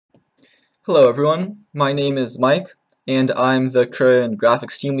Hello everyone, my name is Mike, and I'm the current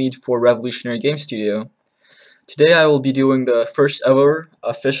graphics team lead for Revolutionary Game Studio. Today I will be doing the first ever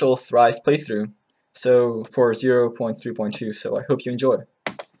official Thrive playthrough, so for 0.3.2, so I hope you enjoy.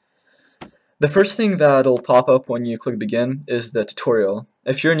 The first thing that'll pop up when you click begin is the tutorial.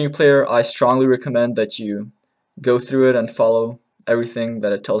 If you're a new player, I strongly recommend that you go through it and follow everything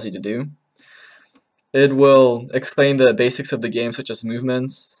that it tells you to do. It will explain the basics of the game, such as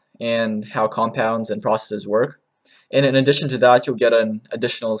movements and how compounds and processes work. And in addition to that, you'll get an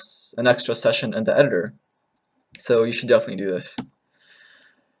extra session in the editor. So you should definitely do this.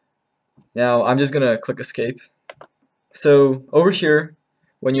 Now I'm just gonna click escape. So over here,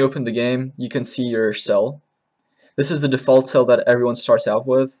 when you open the game, you can see your cell. This is the default cell that everyone starts out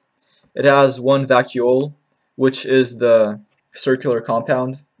with. It has one vacuole, which is the circular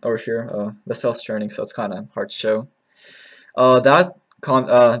compound over here. The cell's turning, so it's kind of hard to show. That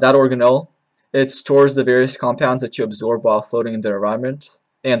organelle, it stores the various compounds that you absorb while floating in the environment,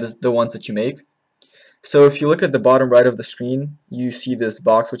 and the ones that you make. So if you look at the bottom right of the screen, you see this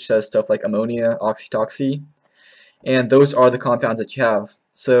box which says stuff like ammonia, oxytoxy, and those are the compounds that you have.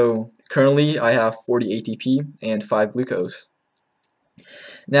 So currently I have 40 ATP and 5 glucose.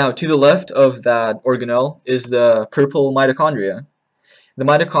 Now to the left of that organelle is the purple mitochondria. The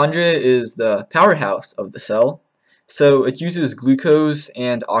mitochondria is the powerhouse of the cell, so it uses glucose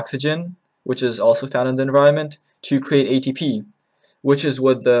and oxygen, which is also found in the environment, to create ATP, which is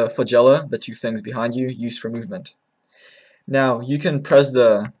what the flagella, the two things behind you, use for movement. Now, you can press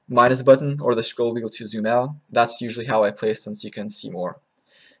the minus button or the scroll wheel to zoom out. That's usually how I play since you can see more.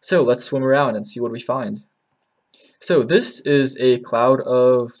 So let's swim around and see what we find. So this is a cloud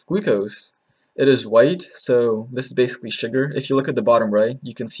of glucose. It is white, so this is basically sugar. If you look at the bottom right,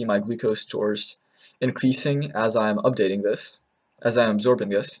 you can see my glucose stores increasing as I'm updating this, as I'm absorbing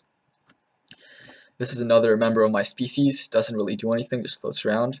this. This is another member of my species, doesn't really do anything, just floats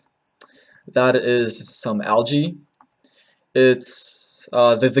around. That is some algae. It's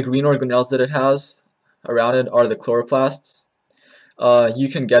the green organelles that it has around it are the chloroplasts. You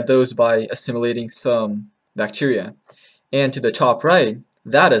can get those by assimilating some bacteria. And to the top right,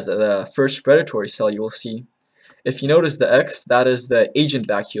 that is the first predatory cell you will see. If you notice the X, that is the agent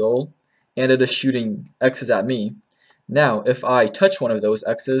vacuole, and it is shooting X's at me. Now, if I touch one of those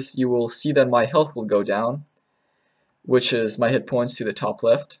X's, you will see that my health will go down, which is my hit points to the top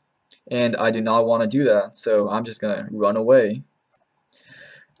left, and I do not want to do that, so I'm just going to run away.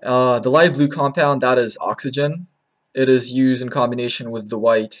 The light blue compound, that is oxygen. It is used in combination with the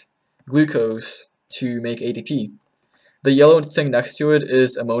white glucose to make ATP. The yellow thing next to it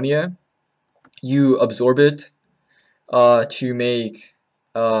is ammonia. You absorb it to make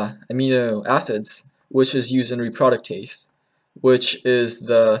amino acids, which is used in reproductase, which is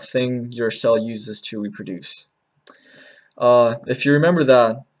the thing your cell uses to reproduce. If you remember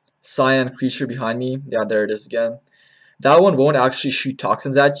that cyan creature behind me, yeah, there it is again. That one won't actually shoot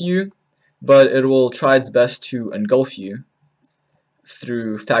toxins at you, but it will try its best to engulf you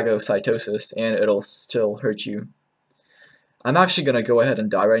through phagocytosis, and it'll still hurt you. I'm actually going to go ahead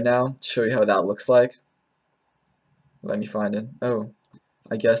and die right now to show you how that looks like. Let me find it. Oh,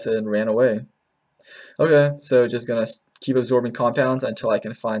 I guess it ran away. Okay, so just going to keep absorbing compounds until I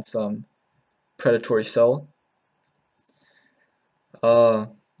can find some predatory cell.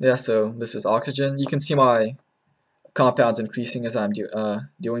 Yeah, so this is oxygen. You can see my compounds increasing as I'm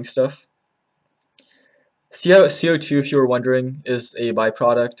doing stuff. CO2, if you were wondering, is a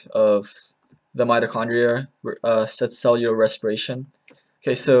byproduct of the mitochondria, cellular respiration.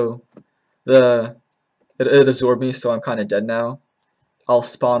 Okay, so it absorbed me, so I'm kind of dead now. I'll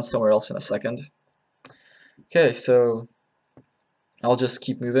spawn somewhere else in a second. Okay, so I'll just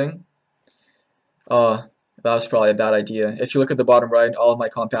keep moving. That was probably a bad idea. If you look at the bottom right, all of my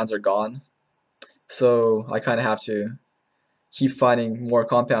compounds are gone. So I kind of have to keep finding more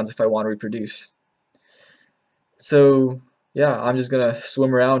compounds if I want to reproduce. So yeah, I'm just gonna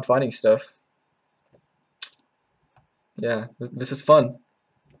swim around finding stuff. Yeah, this is fun.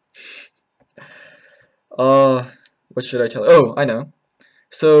 What should I tell you? Oh, I know.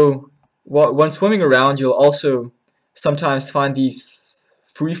 So when swimming around, you'll also sometimes find these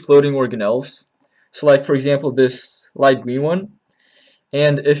free-floating organelles. So like, for example, this light green one.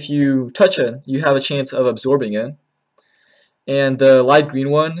 And if you touch it, you have a chance of absorbing it. And the light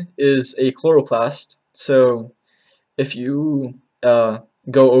green one is a chloroplast. So if you go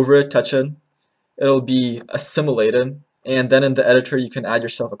over it, touch it, it'll be assimilated. And then in the editor, you can add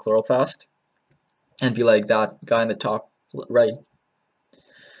yourself a chloroplast and be like that guy in the top right.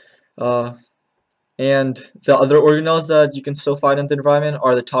 And the other organelles that you can still find in the environment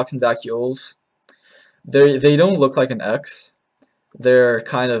are the toxin vacuoles. They don't look like an X. They're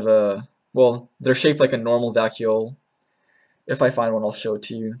kind of a, well, they're shaped like a normal vacuole. If I find one, I'll show it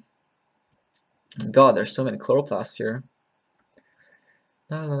to you. God, there's so many chloroplasts here.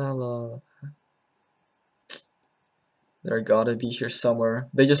 La la la la. They're gotta be here somewhere.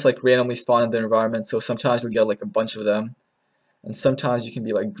 They just like randomly spawn in the environment, so sometimes you'll get like a bunch of them. And sometimes you can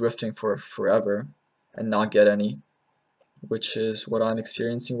be like drifting for forever and not get any, which is what I'm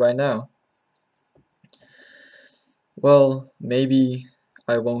experiencing right now. Well, maybe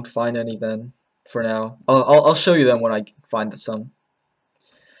I won't find any then for now. I'll show you them when I find some.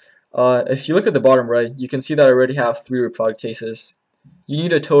 If you look at the bottom right, you can see that I already have 3 reproductases. You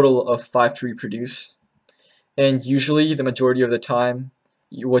need a total of 5 to reproduce, and usually the majority of the time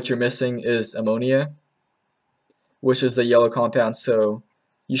what you're missing is ammonia, which is the yellow compound, so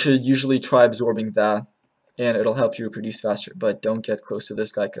you should usually try absorbing that and it'll help you reproduce faster, but don't get close to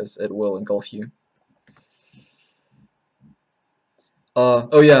this guy because it will engulf you.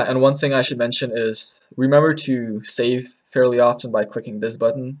 Oh yeah, and one thing I should mention is remember to save fairly often by clicking this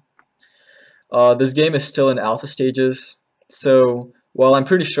button. This game is still in alpha stages, so while I'm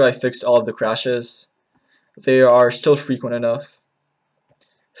pretty sure I fixed all of the crashes, they are still frequent enough,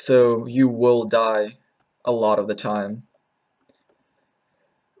 so you will die a lot of the time.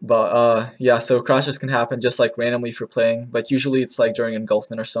 But yeah, so crashes can happen just like randomly if you're playing, but usually it's like during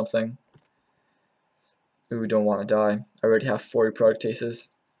engulfment or something. Ooh, don't want to die. I already have 4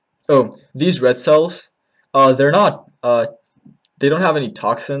 reproductases. Oh, these red cells, they're not, they don't have any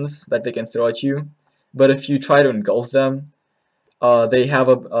toxins that they can throw at you, but if you try to engulf them, they have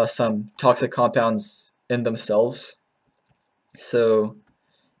some toxic compounds in themselves, so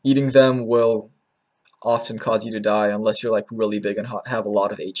eating them will often cause you to die unless you're like really big and have a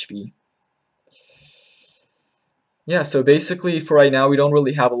lot of HP. Yeah, so basically for right now we don't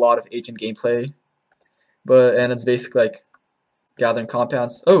really have a lot of agent gameplay, and it's basically like gathering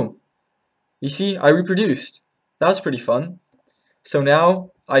compounds. Oh, you see, I reproduced. That was pretty fun. So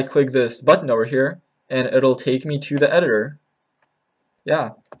now I click this button over here and it'll take me to the editor.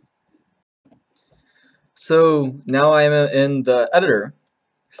 Yeah. So now I'm in the editor.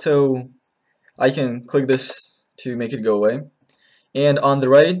 So I can click this to make it go away. And on the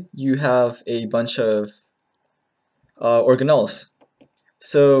right, you have a bunch of organelles.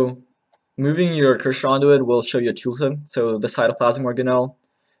 So moving your cursor onto it will show you a tooltip. So the cytoplasm organelle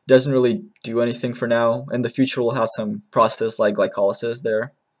doesn't really do anything for now. In the future, we'll have some process like glycolysis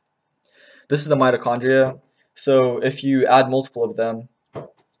there. This is the mitochondria. So if you add multiple of them,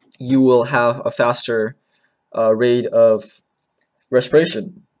 you will have a faster rate of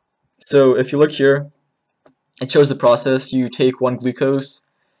respiration. So if you look here, it shows the process. You take 1 glucose,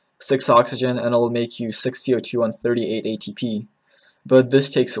 6 oxygen, and it'll make you 6 CO2 and 38 ATP. But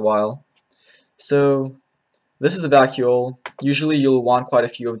this takes a while. So this is the vacuole. Usually you'll want quite a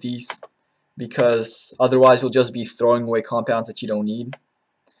few of these because otherwise you'll just be throwing away compounds that you don't need.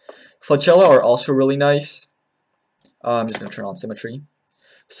 Flagella are also really nice. I'm just going to turn on symmetry.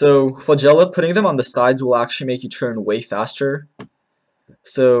 So flagella, putting them on the sides will actually make you turn way faster.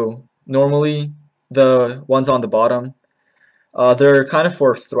 So normally the ones on the bottom, they're kind of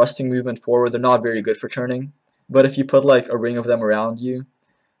for thrusting movement forward. They're not very good for turning. But if you put like a ring of them around you,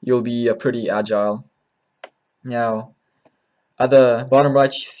 you'll be pretty agile. Now, at the bottom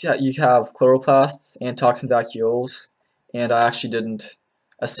right, you have chloroplasts and toxin vacuoles, and I actually didn't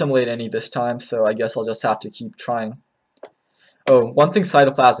assimilate any this time, so I guess I'll just have to keep trying. Oh, one thing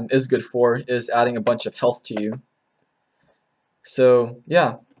cytoplasm is good for is adding a bunch of health to you. So,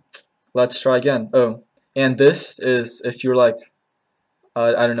 yeah, let's try again. Oh, and this is if you're like,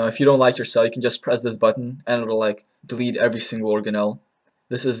 I don't know, if you don't like your cell, you can just press this button, and it'll like delete every single organelle.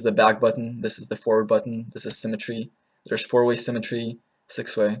 This is the back button, this is the forward button, this is symmetry. There's 4-way symmetry,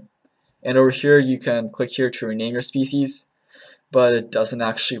 6-way. And over here you can click here to rename your species, but it doesn't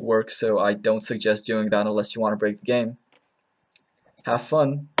actually work, so I don't suggest doing that unless you want to break the game. Have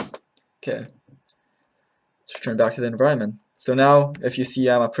fun. Okay, let's return back to the environment. So now, if you see,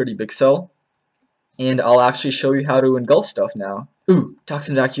 I'm a pretty big cell, and I'll actually show you how to engulf stuff now. Ooh,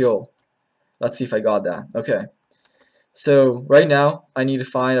 toxin vacuole. Let's see if I got that. Okay. So right now, I need to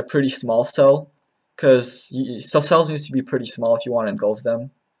find a pretty small cell, because cells need to be pretty small if you want to engulf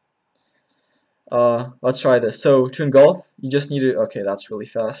them. Let's try this. So to engulf, you just need to, okay, that's really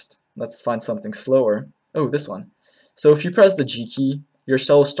fast. Let's find something slower. Oh, this one. So if you press the G key, your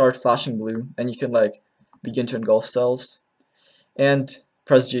cell will start flashing blue, and you can like begin to engulf cells. And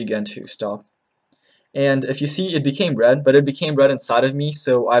press G again to stop. And if you see, it became red, but it became red inside of me,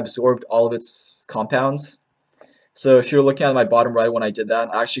 so I absorbed all of its compounds. So if you're looking at my bottom right when I did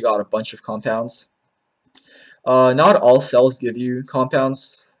that, I actually got a bunch of compounds. Not all cells give you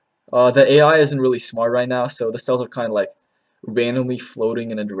compounds. The AI isn't really smart right now, so the cells are kind of like randomly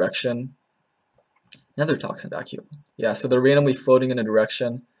floating in a direction. Another toxin vacuole. Yeah, so they're randomly floating in a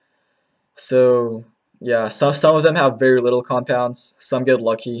direction. So yeah, some of them have very little compounds. Some get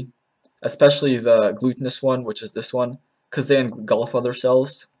lucky, especially the glutinous one, which is this one, because they engulf other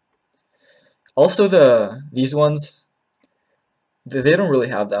cells. Also, these ones, they don't really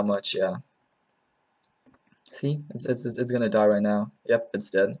have that much. Yeah. See, it's gonna die right now. Yep, it's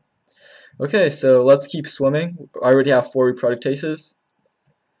dead. Okay, so let's keep swimming. I already have 4 reproductases.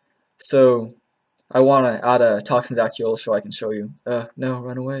 So I want to add a toxin vacuole so I can show you. No,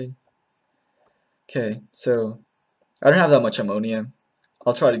 run away. Okay, so I don't have that much ammonia.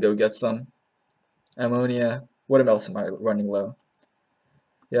 I'll try to go get some ammonia. What else am I running low?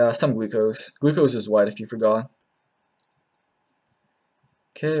 Yeah, some glucose. Glucose is white if you forgot.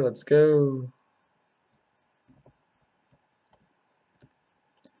 Okay, let's go.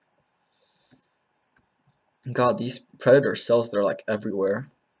 God, these predator cells, they're like everywhere.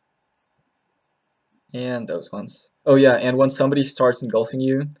 And those ones. Oh yeah, and when somebody starts engulfing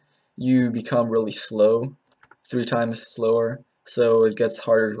you, you become really slow, 3 times slower, so it gets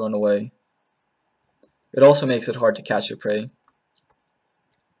harder to run away. It also makes it hard to catch your prey.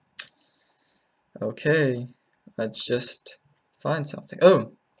 Okay, let's just find something.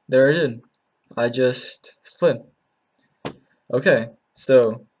 Oh, there it is. I just split. Okay,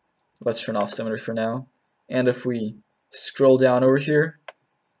 so let's turn off symmetry for now. And if we scroll down over here,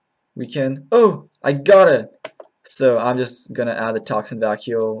 we can, oh, I got it. So I'm just gonna add the toxin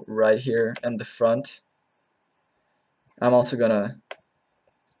vacuole right here in the front. I'm also gonna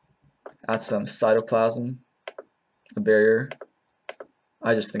add some cytoplasm, a barrier.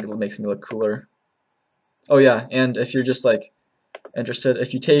 I just think it makes me look cooler. Oh yeah, and if you're just like interested,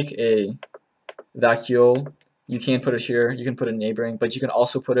 if you take a vacuole, you can put it here, you can put it neighboring, but you can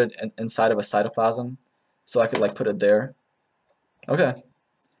also put it inside of a cytoplasm. So I could like put it there. Okay.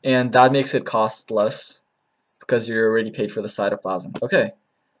 And that makes it cost less because you're already paid for the cytoplasm. Okay,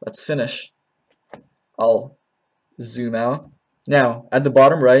 let's finish. I'll zoom out. Now, at the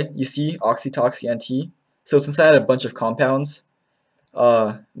bottom right, you see oxytoxy-NT. So since I had a bunch of compounds,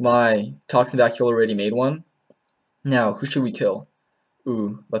 my toxin vacuole already made one. Now, who should we kill?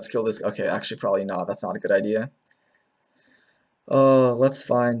 Ooh, let's kill this. Okay, actually probably not. That's not a good idea. Let's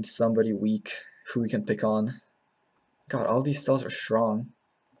find somebody weak who we can pick on. God, all these cells are strong.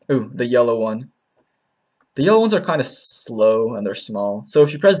 Ooh, the yellow one. The yellow ones are kind of slow and they're small. So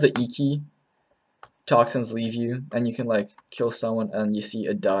if you press the E key, toxins leave you and you can like kill someone and you see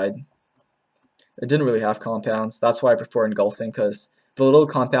it died. It didn't really have compounds. That's why I prefer engulfing, because the little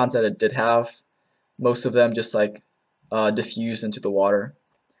compounds that it did have, most of them just like diffuse into the water.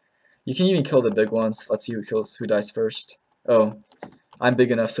 You can even kill the big ones. Let's see who dies first. Oh, I'm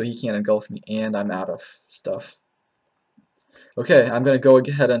big enough so he can't engulf me, and I'm out of stuff. Okay, I'm gonna go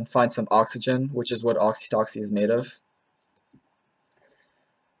ahead and find some oxygen, which is what oxytoxy is made of.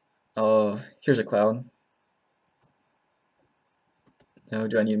 Here's a cloud. No,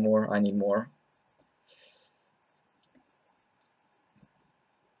 do I need more? I need more.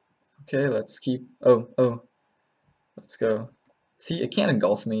 Okay, let's keep. Oh, let's go. See, it can't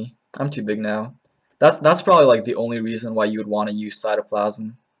engulf me. I'm too big now. That's probably like the only reason why you would want to use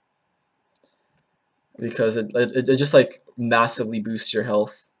cytoplasm, because it just like massively boosts your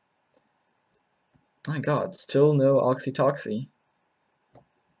health. My God, still no oxytoxy.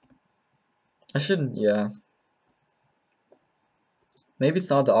 I shouldn't. Yeah. Maybe it's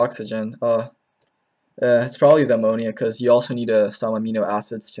not the oxygen. It's probably the ammonia, because you also need some amino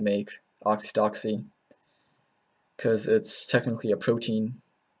acids to make oxytoxy, because it's technically a protein.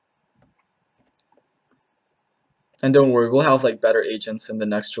 And don't worry, we'll have like better agents in the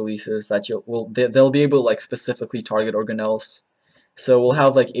next releases that they'll be able to like specifically target organelles. So we'll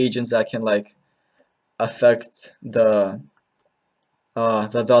have like agents that can like affect the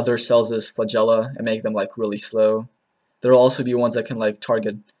other cells' flagella and make them like really slow. There'll also be ones that can like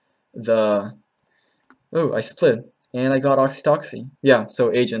target the oh, I split and I got oxytoxy. Yeah,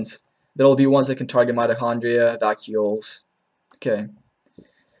 so agents. There'll be ones that can target mitochondria, vacuoles. Okay.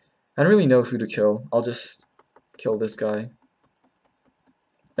 I don't really know who to kill. I'll just kill this guy.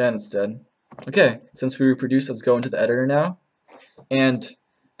 And it's dead. Okay, since we reproduced, let's go into the editor now. And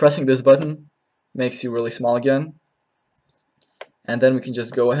pressing this button makes you really small again. And then we can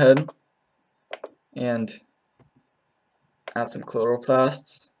just go ahead and add some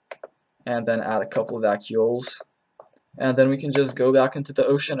chloroplasts. and then add a couple of vacuoles, and then we can just go back into the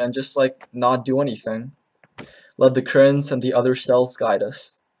ocean and just like not do anything. Let the currents and the other cells guide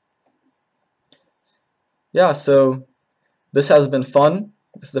us. Yeah, so this has been fun.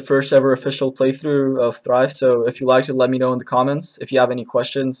 This is the first ever official playthrough of Thrive, so if you liked it, let me know in the comments. If you have any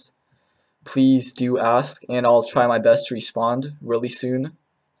questions, please do ask, and I'll try my best to respond really soon.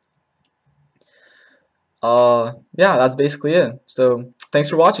 Yeah, that's basically it. So, thanks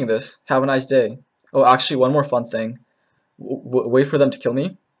for watching this. Have a nice day. Oh, actually, one more fun thing. Wait for them to kill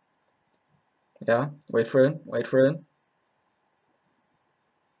me. Yeah, wait for it, wait for it.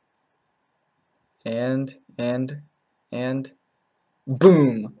 And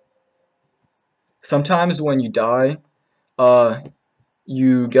boom. Sometimes when you die,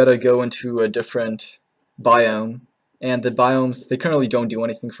 you gotta go into a different biome, and the biomes, they currently don't do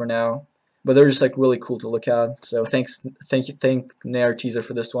anything for now, but they're just like really cool to look at. So thank Nair Teaser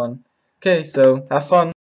for this one. Okay, so have fun.